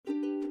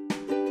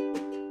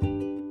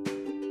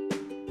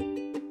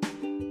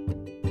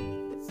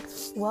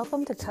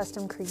Welcome to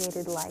Custom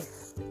Created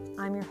Life.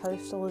 I'm your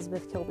host,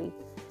 Elizabeth Kilby,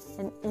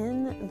 and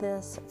in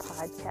this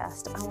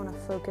podcast, I want to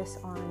focus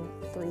on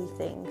three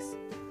things.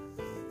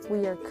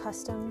 We are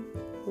custom,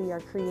 we are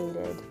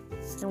created,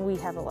 and we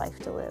have a life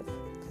to live.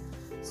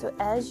 So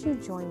as you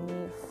join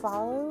me,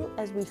 follow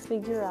as we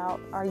figure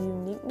out our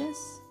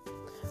uniqueness,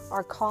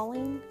 our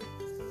calling,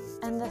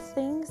 and the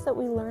things that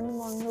we learn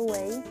along the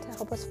way to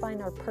help us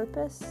find our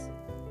purpose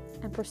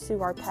and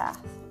pursue our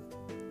path.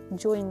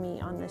 Join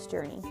me on this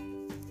journey.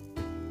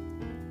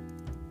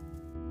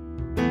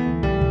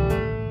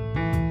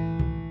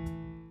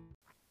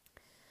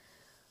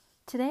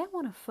 Today I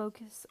want to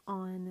focus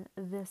on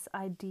this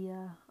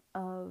idea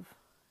of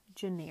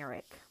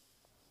generic.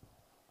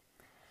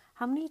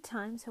 How many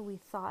times have we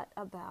thought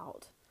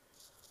about,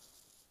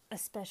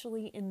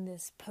 especially in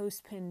this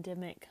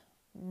post-pandemic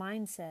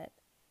mindset,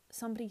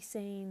 somebody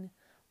saying,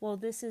 well,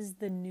 this is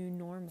the new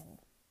normal.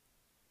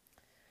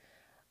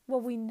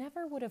 Well, we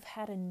never would have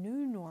had a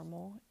new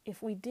normal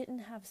if we didn't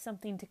have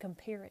something to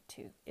compare it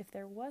to. If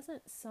there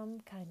wasn't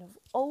some kind of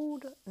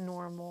old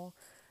normal,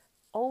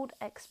 old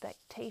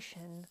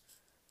expectation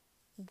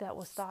that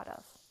was thought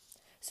of.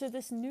 So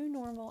this new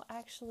normal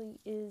actually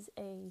is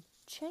a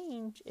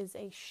change, is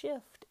a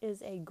shift,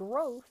 is a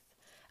growth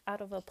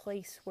out of a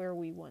place where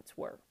we once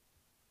were.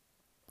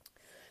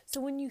 So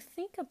when you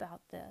think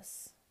about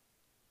this,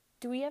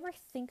 do we ever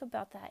think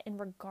about that in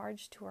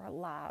regards to our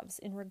lives,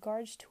 in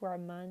regards to our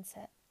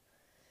mindset?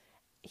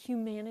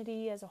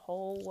 Humanity as a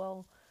whole,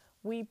 well,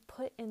 we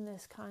put in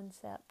this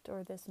concept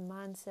or this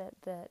mindset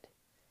that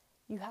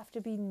you have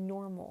to be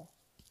normal.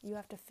 You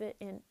have to fit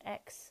in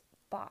X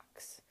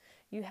box.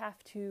 You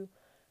have to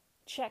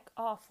check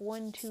off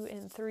 1, 2,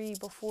 and 3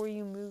 before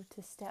you move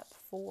to step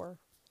 4.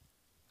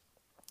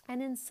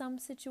 And in some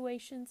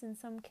situations, in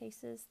some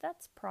cases,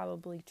 that's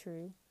probably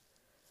true.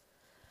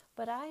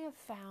 But I have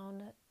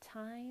found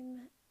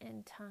time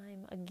and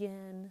time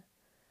again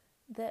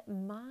that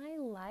my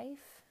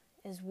life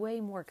is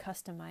way more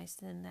customized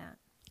than that.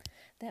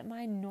 That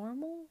my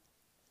normal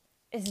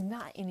is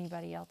not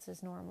anybody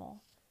else's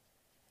normal.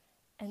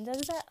 And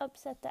does that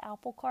upset the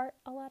apple cart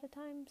a lot of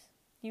times?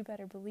 You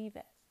better believe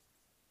it.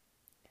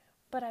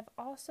 But I've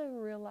also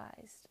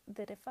realized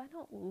that if I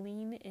don't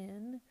lean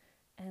in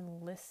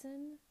and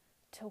listen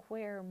to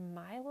where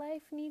my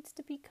life needs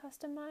to be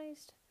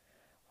customized,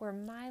 where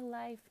my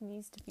life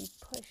needs to be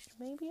pushed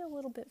maybe a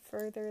little bit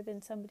further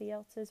than somebody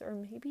else's, or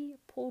maybe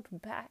pulled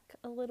back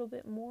a little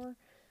bit more,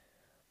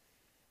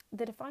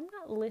 that if I'm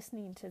not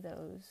listening to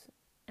those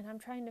and I'm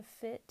trying to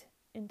fit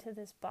into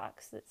this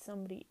box that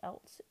somebody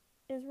else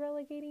is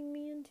relegating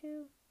me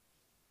into,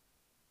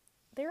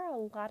 there are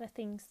a lot of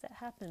things that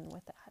happen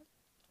with that.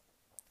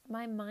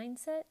 My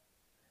mindset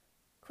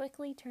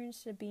quickly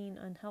turns to being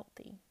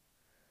unhealthy.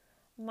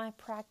 My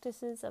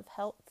practices of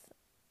health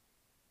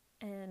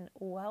and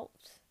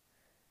wealth,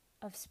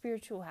 of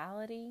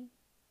spirituality,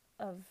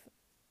 of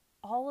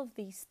all of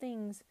these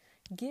things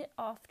get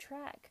off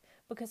track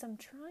because I'm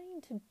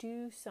trying to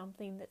do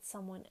something that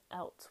someone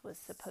else was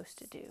supposed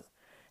to do,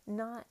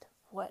 not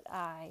what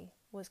I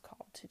was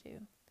called to do.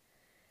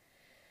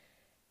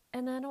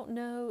 And I don't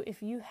know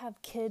if you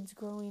have kids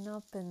growing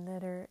up and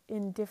that are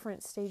in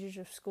different stages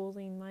of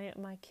schooling.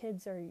 My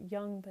kids are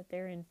young, but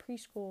they're in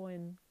preschool,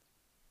 and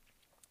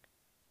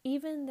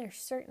even there's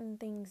certain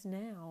things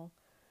now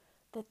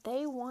that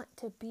they want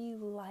to be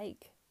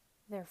like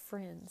their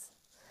friends,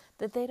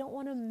 that they don't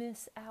want to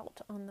miss out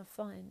on the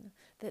fun,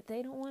 that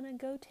they don't want to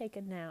go take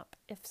a nap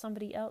if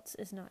somebody else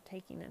is not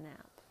taking a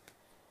nap.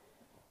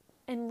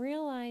 And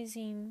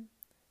realizing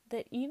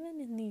that even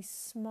in these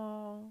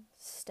small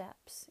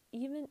steps,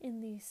 even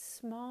in these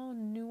small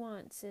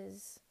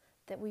nuances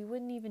that we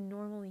wouldn't even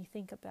normally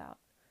think about,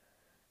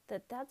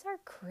 that's our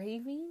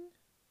craving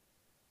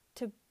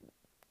to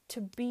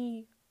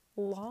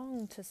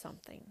belong to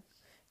something,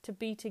 to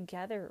be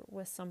together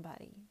with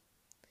somebody.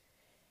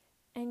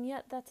 And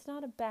yet that's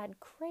not a bad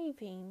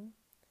craving,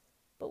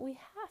 but we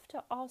have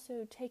to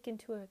also take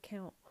into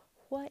account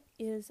what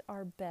is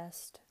our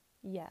best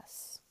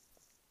yes.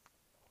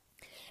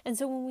 And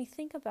so when we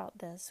think about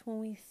this, when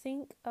we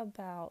think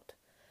about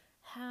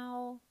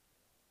how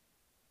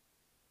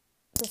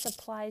this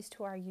applies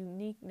to our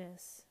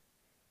uniqueness,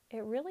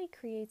 it really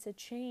creates a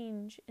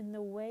change in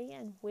the way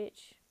in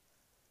which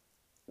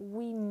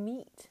we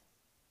meet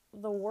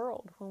the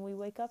world when we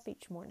wake up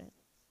each morning.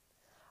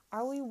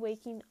 Are we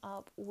waking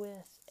up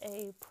with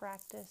a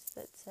practice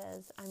that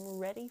says, I'm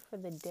ready for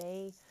the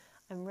day,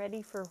 I'm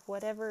ready for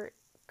whatever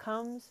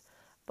comes,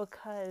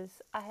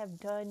 because I have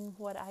done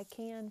what I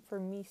can for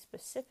me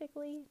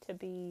specifically to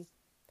be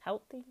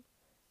healthy,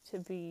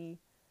 to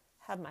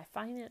have my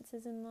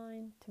finances in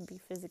line, to be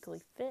physically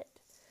fit,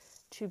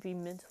 to be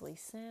mentally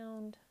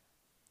sound,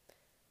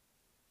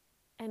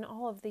 and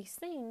all of these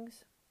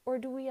things? Or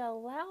do we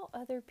allow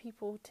other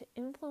people to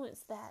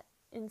influence that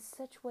in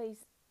such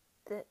ways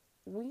that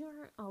we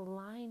aren't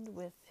aligned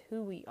with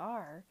who we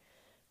are,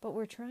 but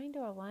we're trying to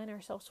align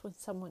ourselves with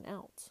someone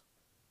else?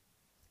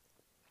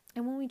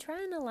 And when we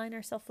try and align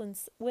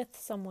ourselves with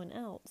someone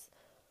else,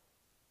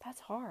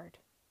 that's hard.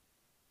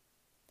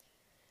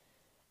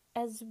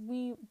 as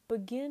we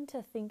begin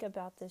to think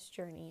about this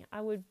journey,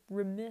 I would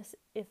remiss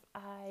if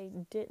I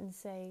didn't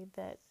say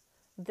that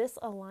this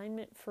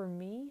alignment for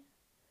me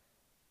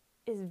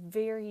is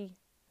very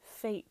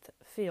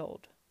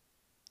faith-filled.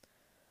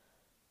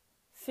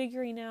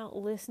 Figuring out,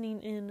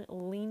 listening in,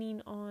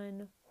 leaning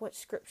on what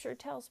Scripture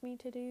tells me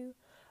to do,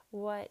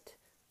 what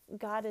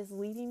God is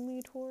leading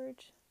me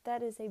towards,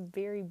 that is a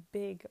very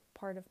big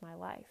part of my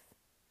life.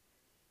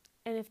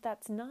 And if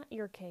that's not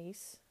your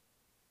case,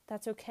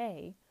 that's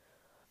okay.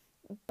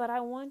 But I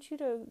want you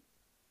to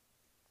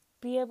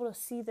be able to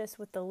see this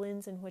with the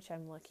lens in which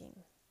I'm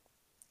looking.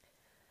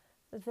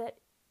 That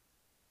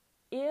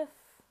if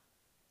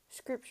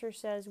Scripture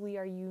says we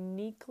are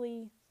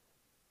uniquely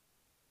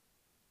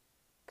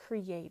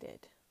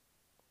created,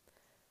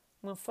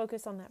 I'm going to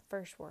focus on that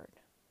first word.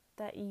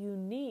 That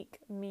unique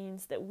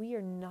means that we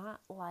are not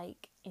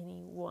like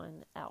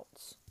anyone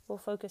else. We'll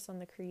focus on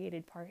the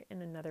created part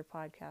in another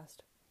podcast.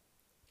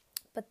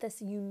 But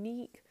this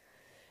unique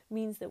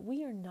means that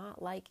we are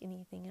not like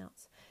anything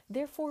else.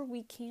 Therefore,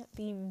 we can't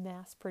be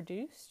mass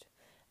produced.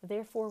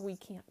 Therefore, we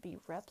can't be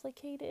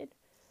replicated.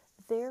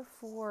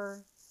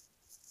 Therefore,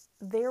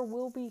 there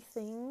will be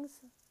things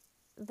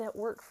that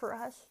work for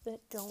us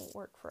that don't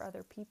work for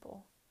other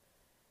people.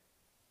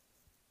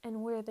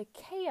 And where the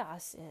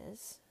chaos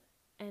is,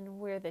 and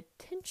where the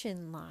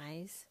tension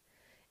lies,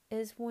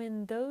 is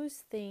when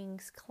those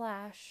things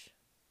clash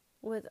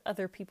with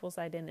other people's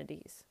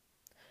identities.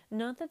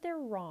 Not that they're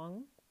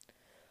wrong,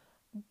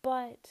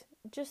 but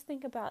just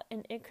think about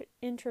an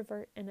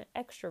introvert and an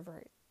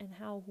extrovert and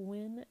how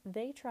when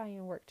they try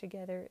and work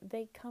together,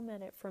 they come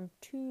at it from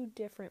two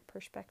different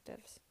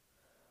perspectives.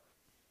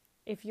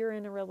 If you're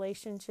in a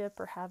relationship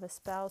or have a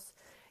spouse,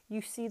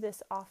 you see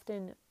this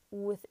often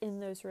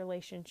within those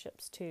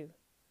relationships too.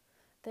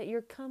 That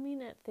you're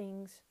coming at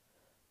things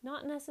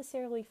not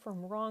necessarily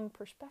from wrong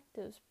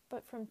perspectives,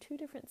 but from two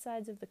different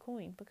sides of the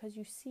coin because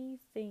you see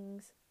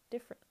things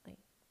differently.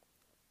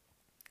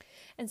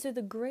 And so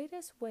the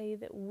greatest way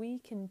that we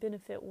can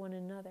benefit one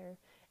another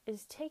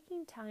is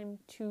taking time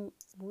to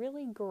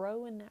really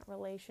grow in that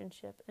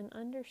relationship and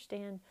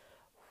understand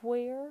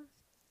where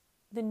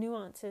the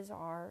nuances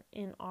are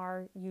in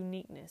our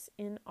uniqueness,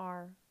 in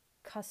our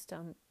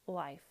custom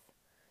life.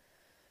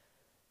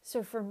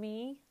 So for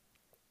me,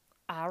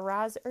 I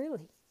rise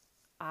early.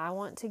 I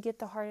want to get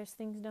the hardest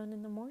things done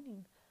in the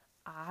morning.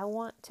 I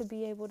want to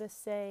be able to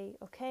say,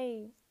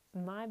 okay,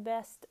 my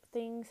best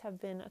things have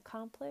been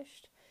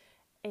accomplished.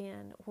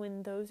 And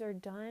when those are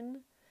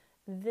done,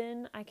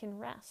 then I can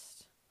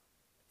rest.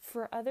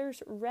 For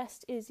others,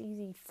 rest is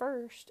easy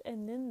first,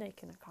 and then they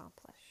can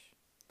accomplish.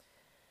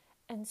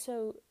 And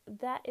so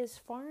that is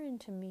foreign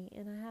to me,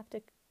 and I have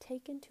to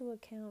take into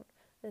account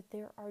that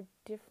there are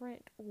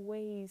different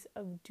ways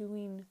of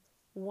doing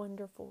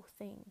wonderful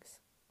things.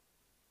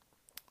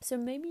 So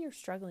maybe you're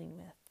struggling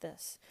with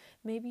this.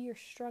 Maybe you're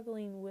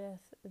struggling with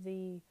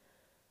the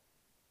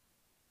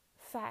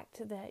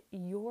fact that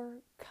your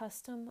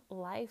custom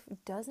life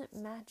doesn't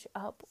match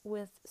up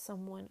with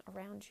someone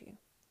around you.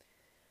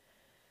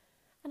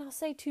 And I'll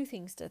say two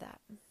things to that.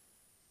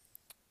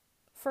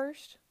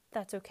 First,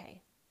 that's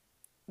okay.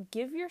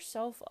 Give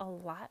yourself a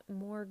lot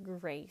more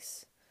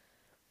grace.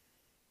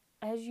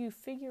 As you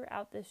figure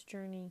out this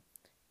journey,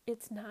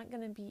 it's not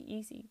going to be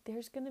easy.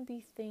 There's going to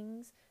be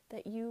things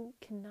that you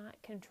cannot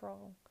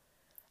control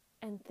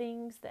and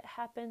things that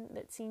happen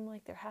that seem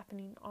like they're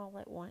happening all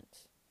at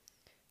once.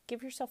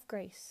 Give yourself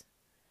grace.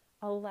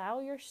 Allow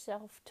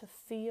yourself to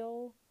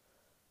feel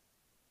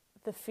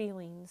the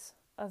feelings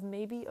of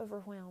maybe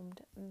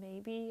overwhelmed,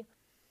 maybe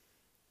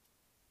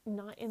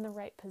not in the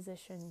right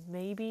position,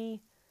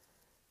 maybe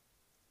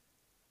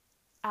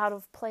out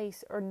of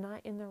place or not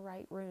in the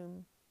right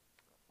room.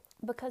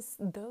 Because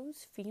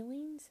those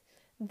feelings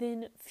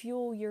then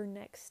fuel your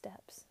next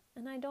steps.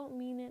 And I don't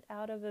mean it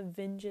out of a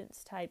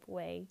vengeance type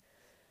way,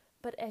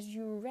 but as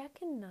you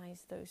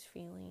recognize those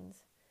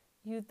feelings,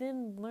 you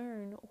then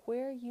learn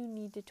where you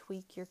need to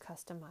tweak your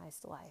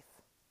customized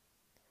life.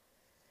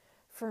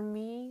 For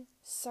me,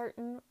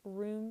 certain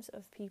rooms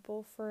of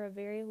people for a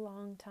very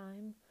long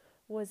time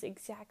was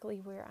exactly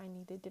where I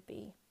needed to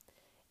be.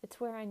 It's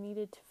where I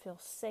needed to feel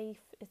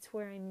safe. It's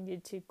where I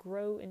needed to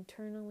grow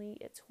internally.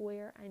 It's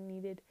where I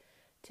needed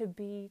to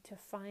be to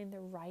find the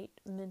right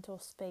mental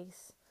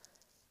space.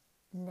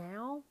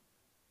 Now,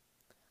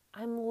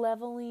 I'm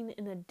leveling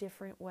in a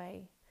different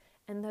way.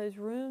 And those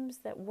rooms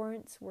that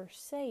once were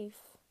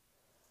safe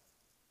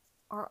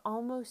are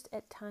almost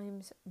at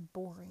times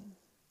boring.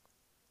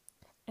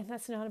 And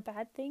that's not a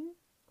bad thing.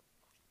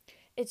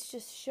 It's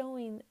just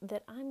showing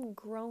that I'm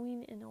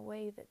growing in a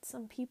way that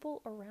some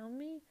people around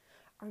me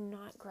are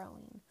not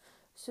growing.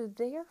 So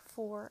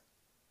therefore,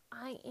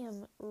 I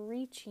am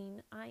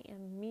reaching, I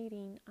am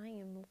meeting, I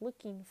am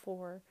looking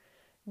for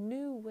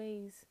new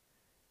ways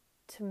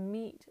to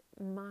meet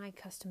my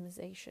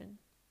customization.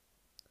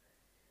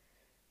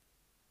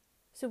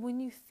 So when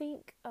you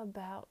think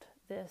about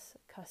this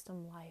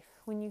custom life,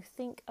 when you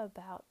think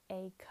about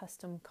a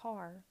custom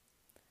car,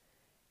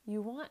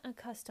 You want a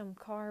custom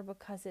car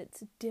because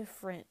it's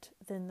different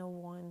than the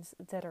ones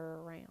that are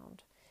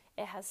around.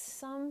 It has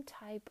some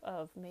type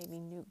of maybe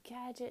new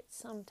gadget,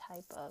 some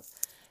type of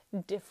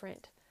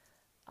different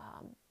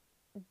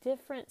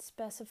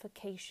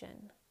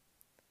specification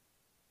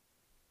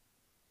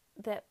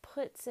that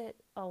puts it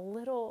a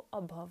little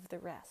above the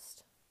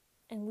rest.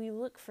 And we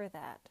look for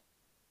that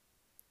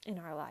in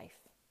our life.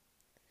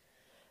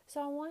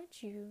 So I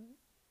want you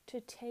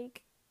to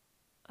take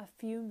a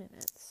few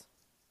minutes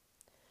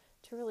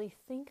to really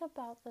think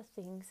about the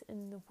things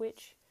in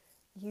which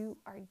you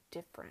are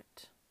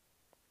different.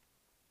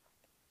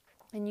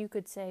 And you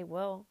could say,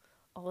 well,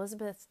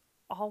 Elizabeth,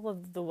 all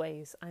of the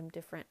ways I'm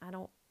different.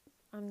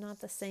 I'm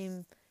not the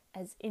same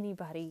as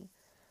anybody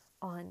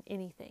on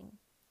anything.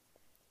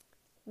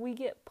 We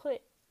get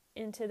put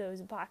into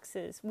those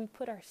boxes. We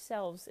put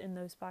ourselves in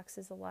those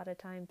boxes a lot of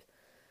times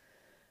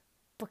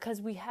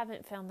because we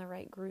haven't found the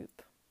right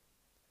group.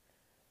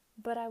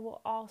 But I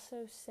will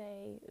also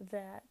say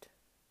that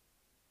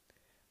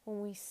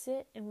when we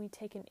sit and we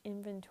take an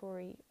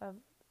inventory of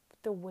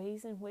the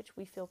ways in which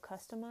we feel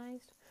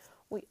customized,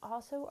 we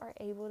also are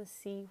able to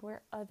see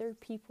where other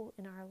people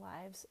in our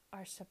lives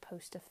are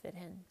supposed to fit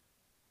in.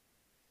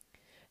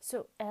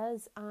 So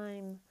as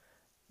I'm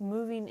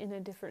moving in a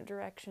different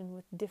direction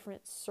with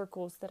different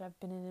circles that I've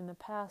been in the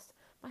past,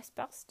 my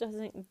spouse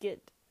doesn't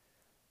get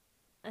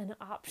an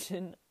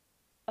option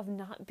of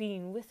not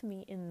being with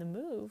me in the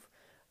move.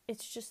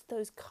 It's just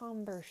those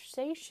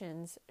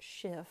conversations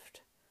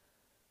shift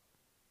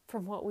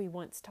from what we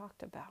once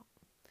talked about.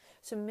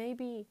 So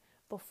maybe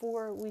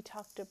before we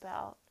talked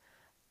about,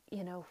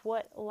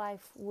 what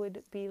life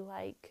would be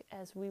like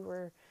as we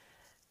were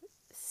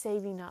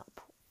saving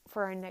up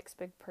for our next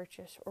big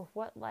purchase, or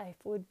what life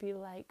would be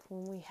like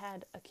when we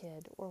had a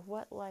kid, or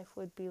what life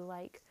would be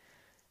like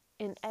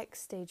in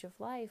X stage of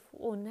life.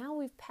 Well, now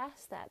we've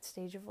passed that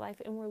stage of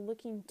life and we're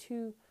looking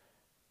to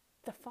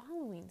the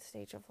following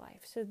stage of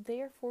life. So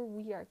therefore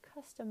we are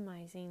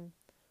customizing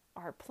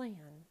our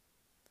plan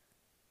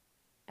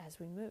as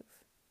we move.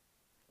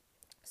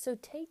 So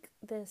take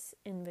this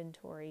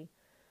inventory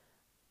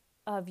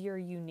of your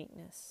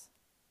uniqueness.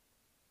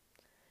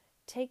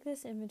 Take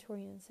this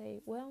inventory and say,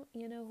 well,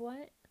 you know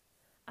what?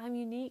 I'm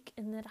unique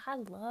in that I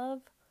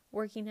love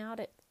working out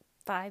at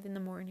 5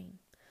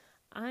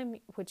 a.m.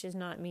 Which is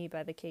not me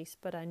by the case,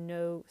 but I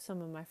know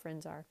some of my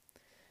friends are.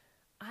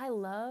 I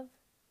love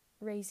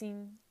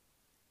raising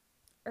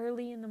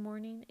early in the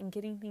morning and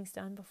getting things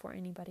done before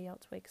anybody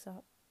else wakes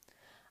up.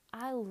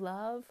 I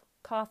love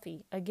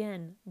coffee.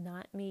 Again,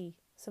 not me.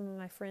 Some of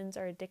my friends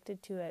are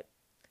addicted to it.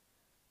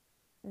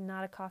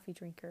 Not a coffee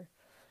drinker.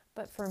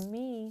 But for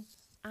me,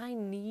 I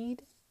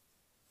need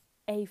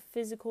a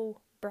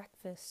physical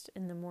breakfast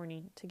in the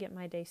morning to get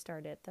my day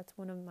started. That's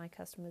one of my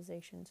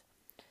customizations.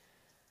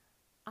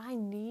 I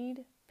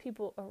need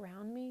people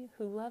around me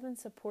who love and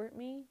support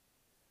me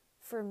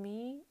for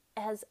me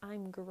as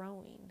I'm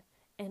growing.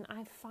 And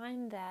I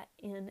find that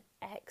in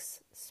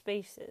X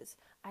spaces.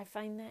 I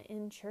find that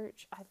in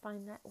church. I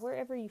find that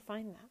wherever you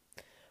find that.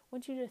 I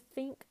want you to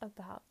think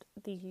about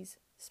these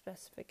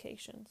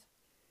specifications.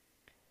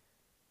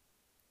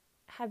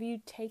 Have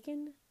you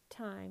taken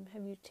time?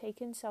 Have you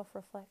taken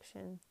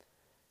self-reflection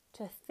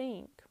to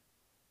think,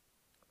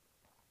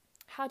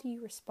 how do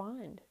you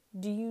respond?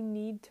 Do you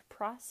need to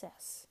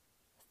process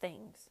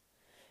things?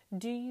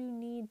 Do you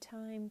need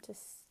time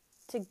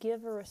to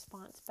give a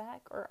response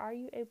back? Or are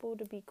you able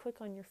to be quick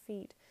on your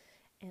feet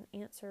and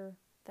answer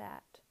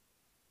that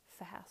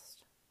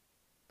fast?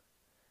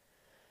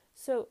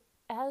 So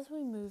as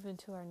we move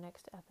into our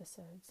next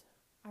episodes,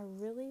 I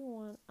really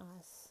want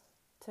us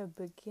to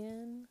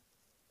begin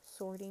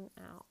sorting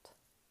out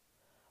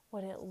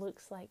what it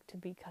looks like to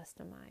be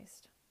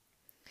customized.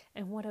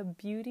 And what a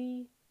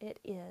beauty it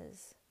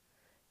is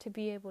to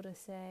be able to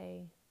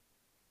say,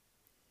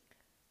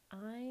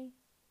 I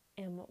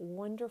am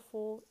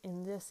wonderful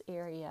in this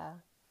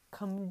area.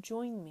 Come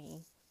join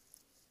me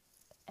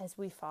as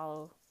we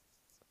follow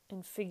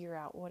and figure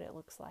out what it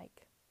looks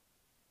like.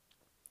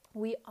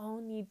 We all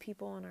need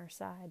people on our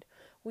side.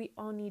 We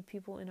all need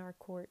people in our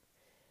court.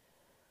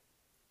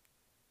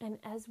 And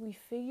as we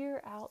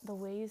figure out the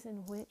ways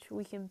in which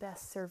we can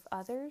best serve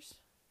others,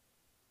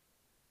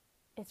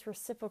 it's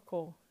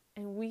reciprocal.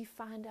 And we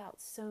find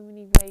out so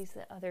many ways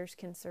that others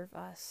can serve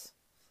us.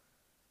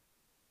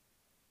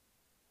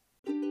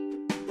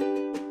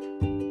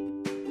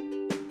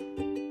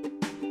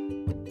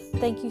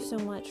 Thank you so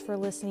much for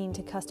listening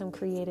to Custom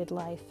Created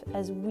Life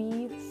as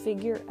we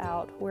figure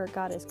out where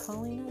God is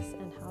calling us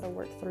and how to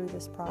work through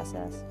this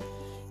process.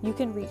 You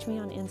can reach me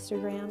on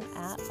Instagram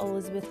at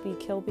Elizabeth B.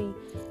 Kilby,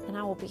 and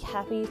I will be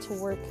happy to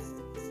work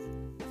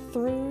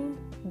through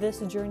this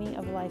journey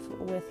of life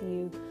with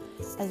you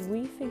as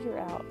we figure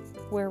out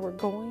where we're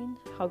going,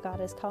 how God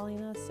is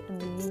calling us,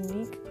 and the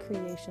unique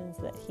creations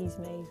that He's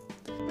made.